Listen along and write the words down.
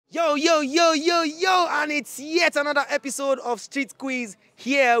Yo, yo, yo, yo, yo, and it's yet another episode of Streetz Quiz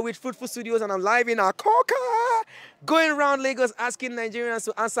here with Fruitful Studios, and I'm live in Akoka, going around Lagos asking Nigerians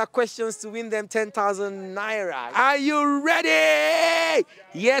to answer questions to win them 10,000 naira. Are you ready?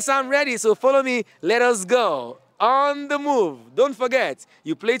 Yes, I'm ready, so follow me, let us go. On the move. Don't forget,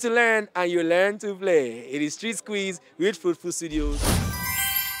 you play to learn and you learn to play. It is Streetz Quiz with Fruitful Studios.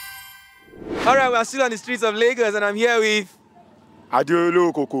 All right, we're still on the streets of Lagos, and I'm here with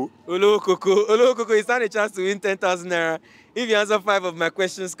Akoka. Akoka, you stand a chance to win 10,000 naira if you answer 5 of my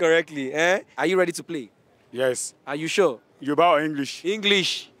questions correctly. Are you ready to play? Yes. Are you sure? Yoruba or English?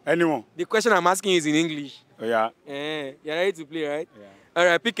 English. Anyone. The question I'm asking is in English. Oh, yeah. You're ready to play, right? Yeah. All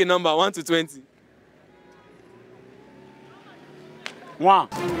right, pick a number, 1 to 20. 1.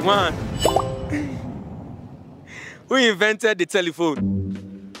 1. Who invented the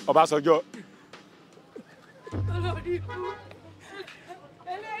telephone? Obasanjo.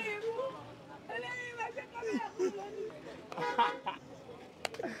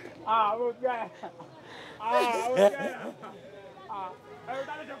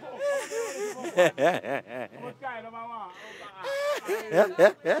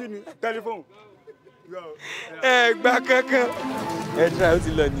 Telephone.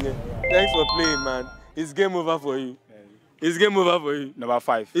 Thanks for playing, man. It's game over for you. It's game over for you. Number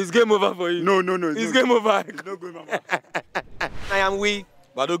 5. It's game over for you. No. It's game over. It's not going over. I am with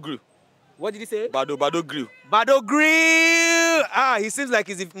Bado Grill. What did he say? Bado Grill. Bado Grill! He seems like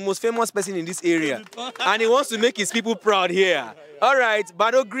he's the most famous person in this area. And he wants to make his people proud here. All right,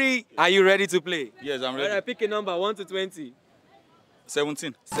 Bado Grill, are you ready to play? Yes, I'm ready. All right, pick a number, 1 to 20.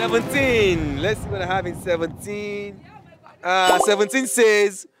 17. 17. Let's see what I have in 17. 17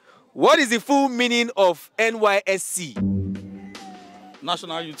 says, what is the full meaning of NYSC?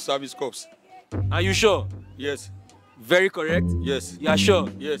 National Youth Service Corps. Are you sure? Yes. Very correct. Yes. You are sure?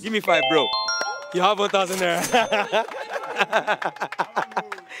 Yes. Give me 5, bro. You have 1,000 there.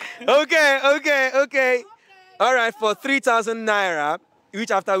 Okay. All right, for 3,000 naira, which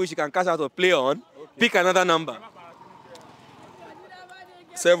after which you can cash out or play on, pick another number.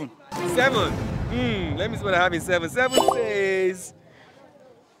 7. 7. Let me see what I have in 7. 7 says,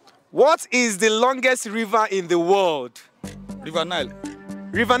 what is the longest river in the world? River Nile.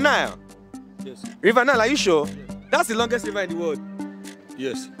 River Nile? Yes. River Nile, are you sure? That's the longest river in the world.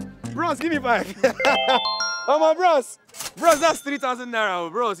 Yes. Bros, give me 5. Oh my bros. Bros, that's 3,000 naira.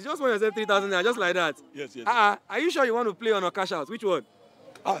 Bros, you just want yourself 3,000 naira, just like that. Yes. Are you sure you want to play on or cash out? Which one?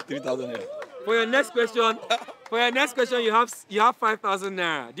 3,000 naira. For your next question, you have 5,000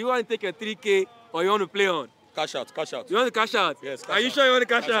 naira. Do you want to take a 3K or you want to play on? Cash out. You want to cash out? Yes, cash Are you out. sure you want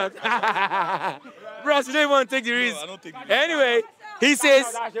to cash out? Bros, you don't even want to take the risk. I don't take the risk. Anyway, he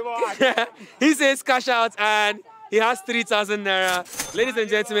says cash out and he has 3,000 naira. Ladies and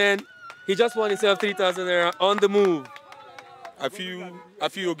gentlemen, he just won himself 3,000 naira on the move. I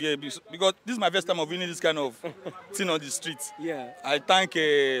feel okay because this is my first time of winning this kind of thing on the streets. Yeah. I thank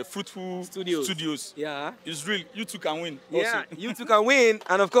Fruitful Studios. Yeah. It's real. You too can win. Yeah, Also. you two can win.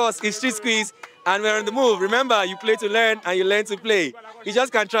 And of course, it's Streetz Quiz and we're on the move. Remember, you play to learn and you learn to play. You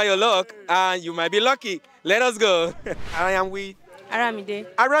just can try your luck and you might be lucky. Let us go. I am with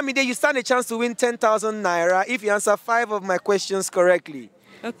Aramide, you stand a chance to win 10,000 naira if you answer 5 of my questions correctly.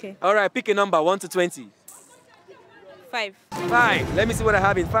 Okay. All right, pick a number, 1 to 20. 5. 5. Let me see what I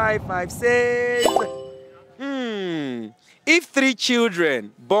have in 5. 5 says, if 3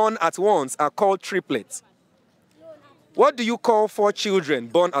 children born at once are called triplets, what do you call 4 children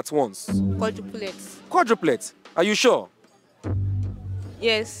born at once? Quadruplets. Quadruplets. Are you sure?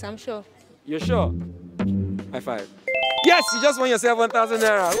 Yes, I'm sure. You're sure? High 5. Yes, you just won yourself 1,000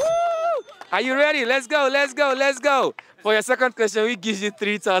 naira. Woo! Are you ready? Let's go. For your second question, we give you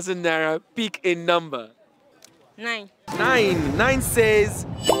 3,000 naira. Pick a number. 9. 9 says,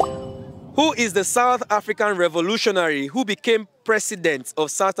 who is the South African revolutionary who became president of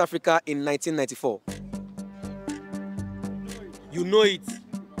South Africa in 1994? You know it.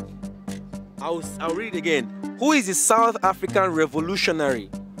 I'll read it again. Who is the South African revolutionary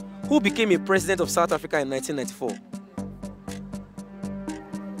who became a president of South Africa in 1994?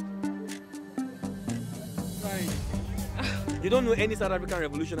 You don't know any South African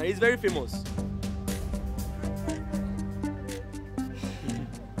revolutionary. He's very famous.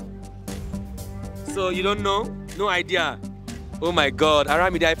 So you don't know? No idea. Oh my God,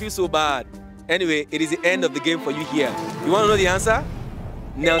 Aramide, I feel so bad. Anyway, it is the end of the game for you here. You want to know the answer?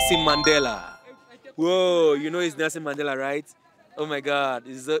 Nelson Mandela. Whoa, you know it's Nelson Mandela, right? Oh my God,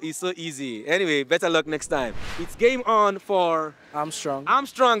 it's so easy. Anyway, better luck next time. It's game on for Armstrong.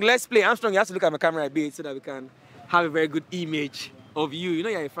 Armstrong. Let's play. Armstrong, you have to look at my camera a bit so that we can have a very good image of you. You know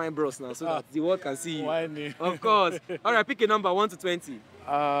you're a fine bros now, so that the world can see you. Why me? Of course. All right, pick a number 1 to 20.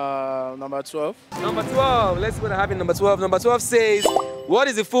 Number 12. Number 12. Let's see what I have in number 12. Number 12 says, what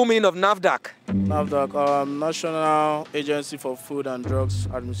is the full meaning of NAFDAC? NAFDAC, National Agency for Food and Drugs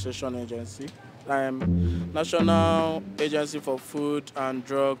Administration Agency. National Agency for Food and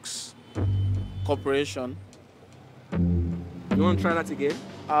Drugs Corporation. You want to try that again?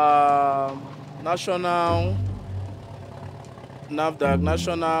 National NAFDAC,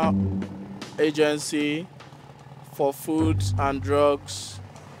 National Agency for Food and Drugs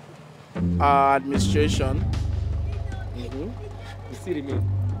Administration. You still remain.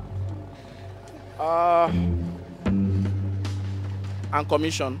 And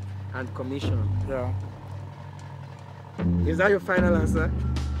Commission. And Commission. Yeah. Is that your final answer?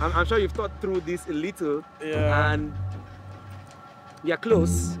 I'm sure you've thought through this a little. Yeah. And you're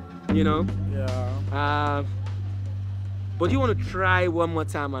close, you know. Yeah. But you want to try one more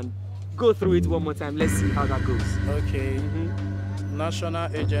time and go through it one more time. Let's see how that goes. Okay.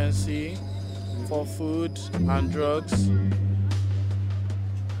 National Agency for Food and Drugs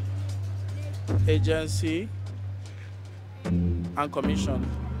Agency and Commission.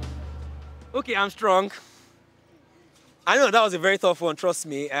 Okay, I'm strong. I know that was a very tough one, trust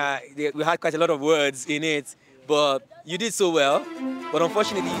me. We had quite a lot of words in it, but you did so well. But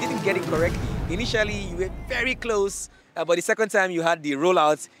unfortunately, you didn't get it correctly. Initially, you were very close, but the second time you had the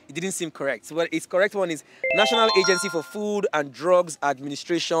rollout, it didn't seem correct. So its correct one is National Agency for Food and Drugs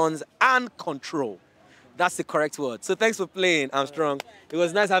Administrations and Control. That's the correct word. So thanks for playing, Armstrong. It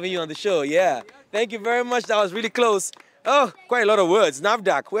was nice having you on the show, yeah. Thank you very much, that was really close. Oh, quite a lot of words.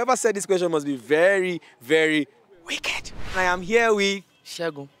 NAFDAC, whoever said this question must be very, very wicked. I am here with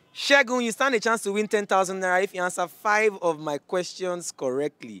Shagun. Shagun, you stand a chance to win 10,000 naira if you answer 5 of my questions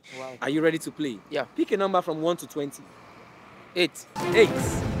correctly. Wow. Are you ready to play? Yeah. Pick a number from 1 to 20. 8. 8.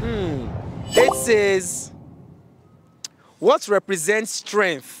 8 says, what represents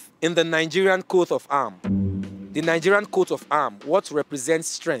strength in the Nigerian coat of arms? The Nigerian coat of arms, what represents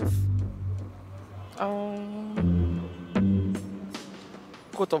strength?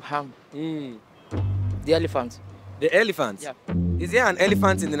 Coat of ham. The elephant. The elephant? Yeah. Is there an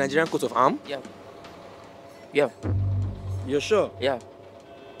elephant in the Nigerian coat of arms? Yeah. Yeah. You're sure? Yeah.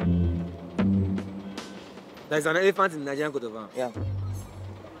 There's an elephant in the Nigerian coat of arms? Yeah.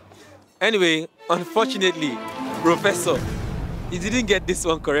 Anyway, unfortunately, Professor, you didn't get this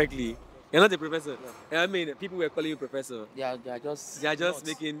one correctly. You're not a professor. No. I mean, people were calling you professor. Yeah, they are just. They are just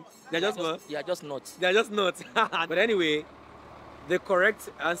nuts. making. They're just what? They are just nuts. They are just not. But anyway, the correct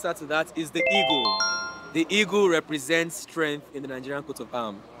answer to that is the eagle. The eagle represents strength in the Nigerian coat of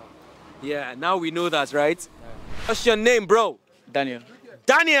arms. Yeah, now we know that, right? Yeah. What's your name, bro? Daniel.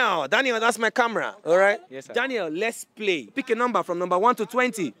 Daniel. Daniel, that's my camera. All right? Yes, sir. Daniel, let's play. Pick a number from number 1 to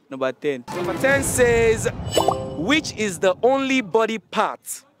 20. Number 10. Number 10 says, which is the only body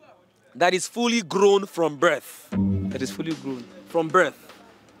part that is fully grown from birth? That is fully grown. From birth.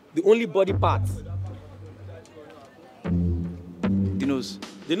 The only body part. The nose.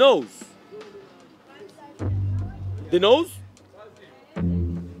 The nose. The nose?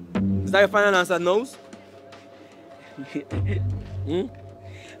 Is that your final answer, nose?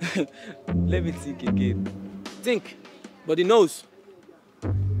 Let me think again. Think. But the nose.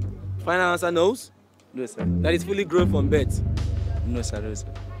 Final answer, nose? No, sir. That is fully grown from birth. No, sir. No, sir.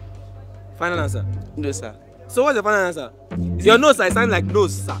 Final answer? No, sir. So what's the final answer? Your nose, I sound like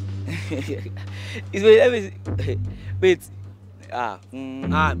nose, sir. Wait.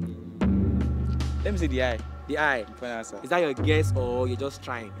 Let me see the eye. The eye. Final answer. Is that your guess or you're just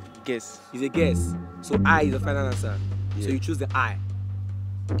trying? Guess. It's a guess. So eye is the final answer. Yeah. So you choose the eye.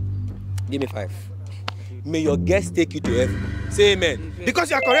 Give me 5. May your guess take you to heaven. Say amen. Because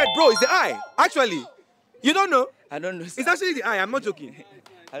you are correct, bro. It's the eye. Actually, you don't know. I don't know, sir. It's actually the eye. I'm not joking.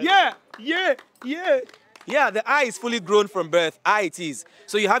 Yeah. Yeah, the eye is fully grown from birth. Eye it is.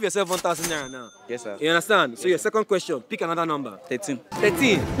 So you have yourself 1,000 naira now. Yes, sir. You understand? So Yes, your sir. second question, pick another number. 13.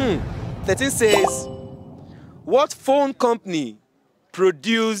 13. 13 says, what phone company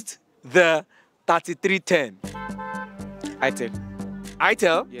produced the 3310? Itel.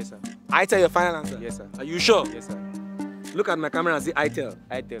 Itel? Yes, sir. Itel, your final answer? Yes, sir. Are you sure? Yes, sir. Look at my camera and say Itel.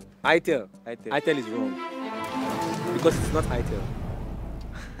 Itel. Itel. Itel. Itel is wrong. Because it's not Itel.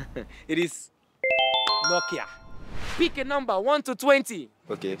 It is Nokia. Pick a number, 1 to 20.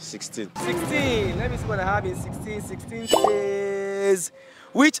 Okay, 16. 16. Let me see what I have in 16. 16 says,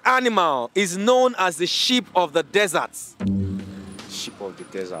 which animal is known as the sheep of the desert? Sheep of the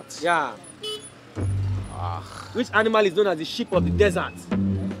desert. Yeah. Which animal is known as the sheep of the desert?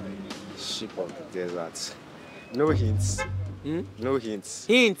 Sheep of the desert. No hints. No hints.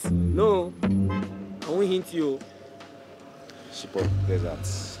 Hint? No. I won't hint you. Ship of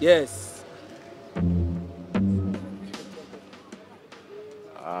deserts. Yes.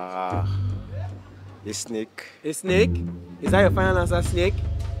 Ah. A snake. A snake? Is that your final answer, snake?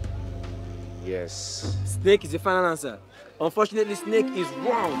 Yes. Snake is your final answer. Unfortunately, snake is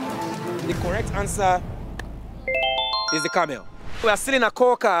wrong. The correct answer is the camel. We are still in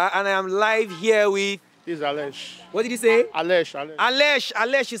Akoka and I am live here with... This is Alesh. What did you say? Alesh.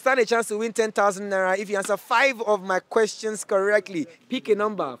 Alesh, you stand a chance to win 10,000 naira if you answer 5 of my questions correctly. Pick a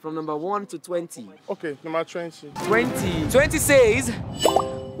number from number 1 to 20. Okay, number 20. 20. 20 says,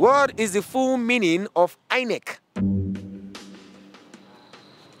 what is the full meaning of INEC?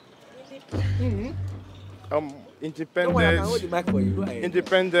 Independent. Don't worry, I can hold the mic for you. Go ahead.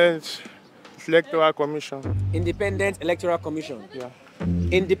 Independent Electoral Commission. Independent Electoral Commission. Yeah.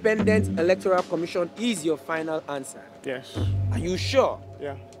 Independent Electoral Commission is your final answer. Yes. Are you sure?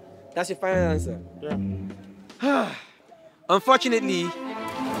 Yeah. That's your final answer? Yeah. Unfortunately,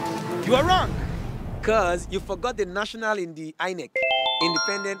 you are wrong. Because you forgot the national in the INEC.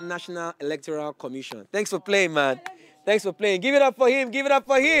 Independent National Electoral Commission. Thanks for playing, man. Thanks for playing. Give it up for him. Give it up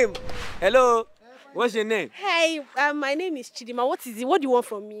for him. Hello. What's your name? Hey, my name is Chidima. What is it? What do you want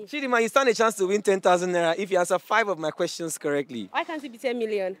from me? Chidima, you stand a chance to win 10,000 naira if you answer 5 of my questions correctly. Why can't it be 10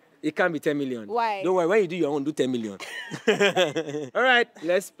 million? It can't be 10 million. Why? Don't worry, when you do your own, do 10 million. All right,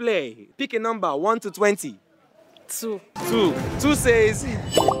 let's play. Pick a number, 1 to 20. 2. 2 says,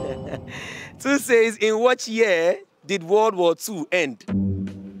 2 says, in what year did World War II end?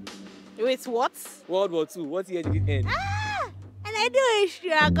 Wait, what? World War II, what year did it end? And I do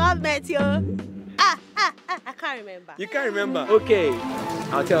history, I got met you. I can't remember. You can't remember? Okay,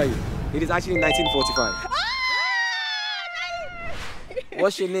 I'll tell you. It is actually 1945.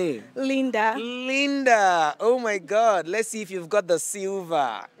 What's your name? Linda. Linda. Oh my God. Let's see if you've got the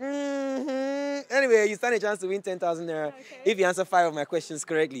silver. Anyway, you stand a chance to win 10,000 naira if you answer 5 of my questions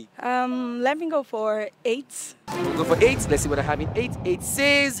correctly. Let me go for 8. We'll go for 8. Let's see what I have in 8. 8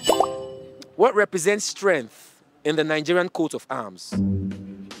 says, what represents strength in the Nigerian coat of arms?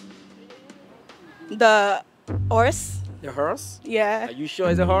 The horse. The horse? Yeah. Are you sure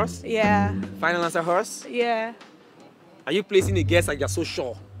it's a horse? Yeah. Final answer, horse? Yeah. Are you placing a guess like you're so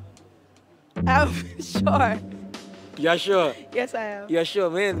sure? I'm sure. You're sure? Yes, I am. You're sure,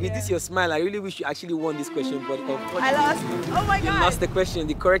 man. With this your smile, I really wish you actually won this question, but unfortunately, I lost. Oh my you God. lost the question.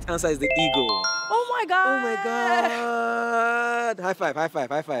 The correct answer is the eagle. Oh my God. Oh my God. High five, high five,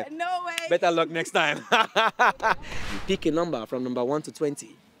 high five. No way. Better luck next time. You pick a number from number 1 to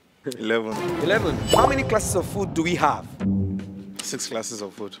 20. 11. 11. How many classes of food do we have? 6 classes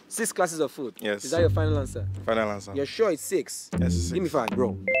of food. 6 classes of food? Yes. Is that your final answer? Final answer. You're sure it's 6? Yes, it's 6. Give me 5,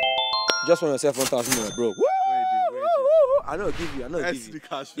 bro. Just want yourself 1,000 naira, bro. I know give you, I know give you.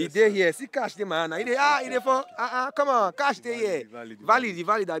 He there here, see cash there, man. He there for, come on, cash there here.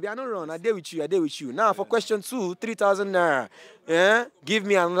 Valid, I don't run, I there with you. Now for question 2, 3,000 naira. Yeah? Give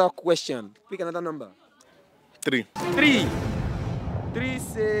me another question. Pick another number. 3. 3. 3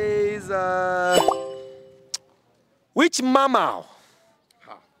 says, which mammal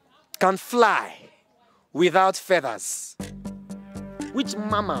can fly without feathers? Which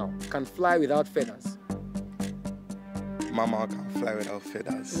mammal can fly without feathers? Mama can fly without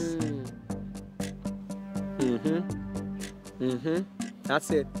feathers.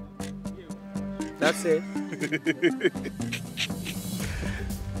 That's it. That's it.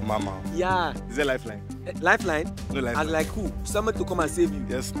 Mama. Yeah. Is there lifeline? Lifeline? No lifeline. As like who? Somebody to come and save you?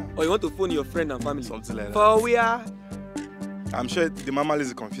 Yes. Or you want to phone your friend and family? Something like that. For where? I'm sure the mammal is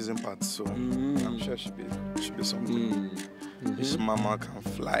the confusing part, so I'm sure it should be something. Which mama can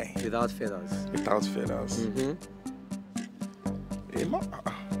fly Without feathers. without feathers?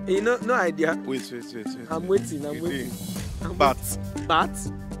 You know, no idea. Wait. I'm waiting. Bat.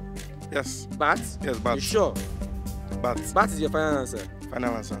 Bat? Yes. Bat? Yes, bat. You sure? Bat. Bat is your final answer.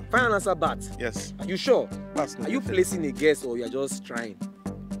 Final answer. Final answer, bat. Yes. Are you sure? Bats no Are you get placing a guess or you're just trying?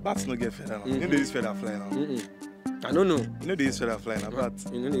 feather. Bats no get feather now. You know they use feather fly now. I don't know. You know they use feather fly now. Bats.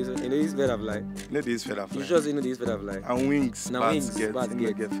 You know this feather fly. You know they use feather fly. You just know this feather fly. And wings. Now Bats wings, get. bats They no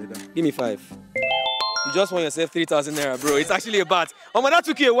get. get feather. Give me 5. You just won yourself 3,000 naira, bro. It's actually a bat. Oh man, that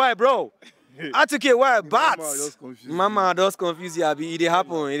took you a while, bro. That took you a while. Bats. Mama just confused you. Abi. It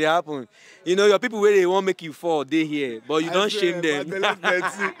happen. You know, your people where they won't make you fall, they here. But you don't shame them.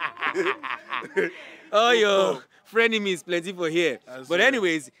 Oh, your frenemies plenty for here. But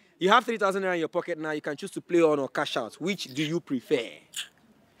anyways, you have 3,000 naira in your pocket now. You can choose to play on or cash out. Which do you prefer?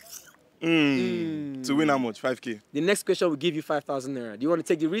 To win how much? 5K. The next question will give you 5,000 naira. Do you want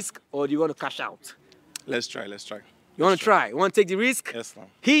to take the risk or do you want to cash out? Let's try. You You want to try? You want to take the risk? Yes, ma'am.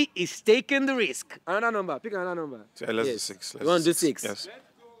 He is taking the risk. Another number. Pick another number. So let's do 6. You want to do 6? Yes.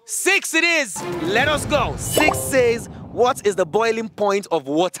 6 it is. Let us go. 6 says, what is the boiling point of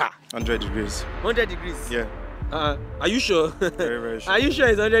water? 100 degrees. 100 degrees. Yeah. Are you sure? Very, very sure. Are you sure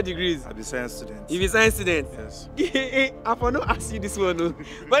it's 100 degrees? I'll be science student. If it's science student. Yes. I for no ask you this one. No.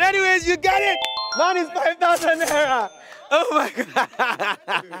 But anyways, you got it. Man is 5,000 naira. Oh my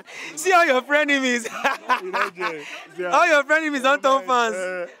God. See all your frenemies. All your frenemies on top fans.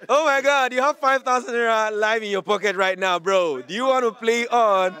 Oh my God, you have 5,000 naira live in your pocket right now, bro. Do you want to play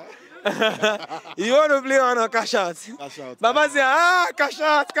on? You want to play on or cash out? Cash out. Baba say, cash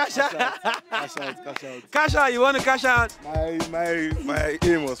out, cash out. Cash out, cash out. Cash out, you want to cash out? My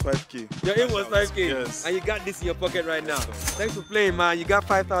aim was 5K. Your aim was 5K? Yes. And you got this in your pocket right now. Thanks for playing, man. You got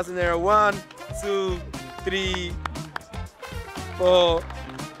 5,000 naira. 1, 2, 3, 4,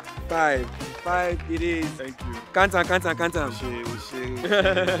 5. 5 it is. Thank you. Count them.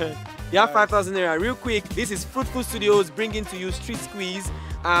 You have 5,000 naira. Real quick, this is Fruitful Studios bringing to you Streetz Quiz.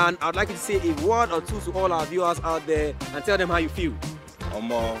 And I'd like you to say a word or two to all our viewers out there and tell them how you feel.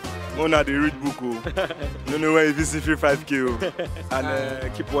 Mona the read book. No know where you visit free 5K.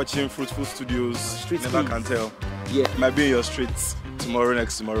 And keep watching Fruitful Studios. Streetz Never Quiz. can tell. Yeah. Might be in your streets tomorrow,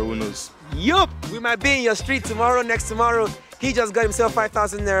 next tomorrow, who knows? Yup, we might be in your street tomorrow, next tomorrow. He just got himself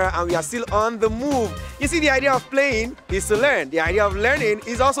 5,000 naira and we are still on the move. You see, the idea of playing is to learn. The idea of learning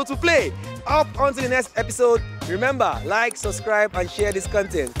is also to play. Up onto the next episode. Remember, like, subscribe, and share this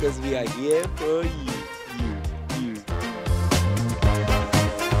content because we are here for you.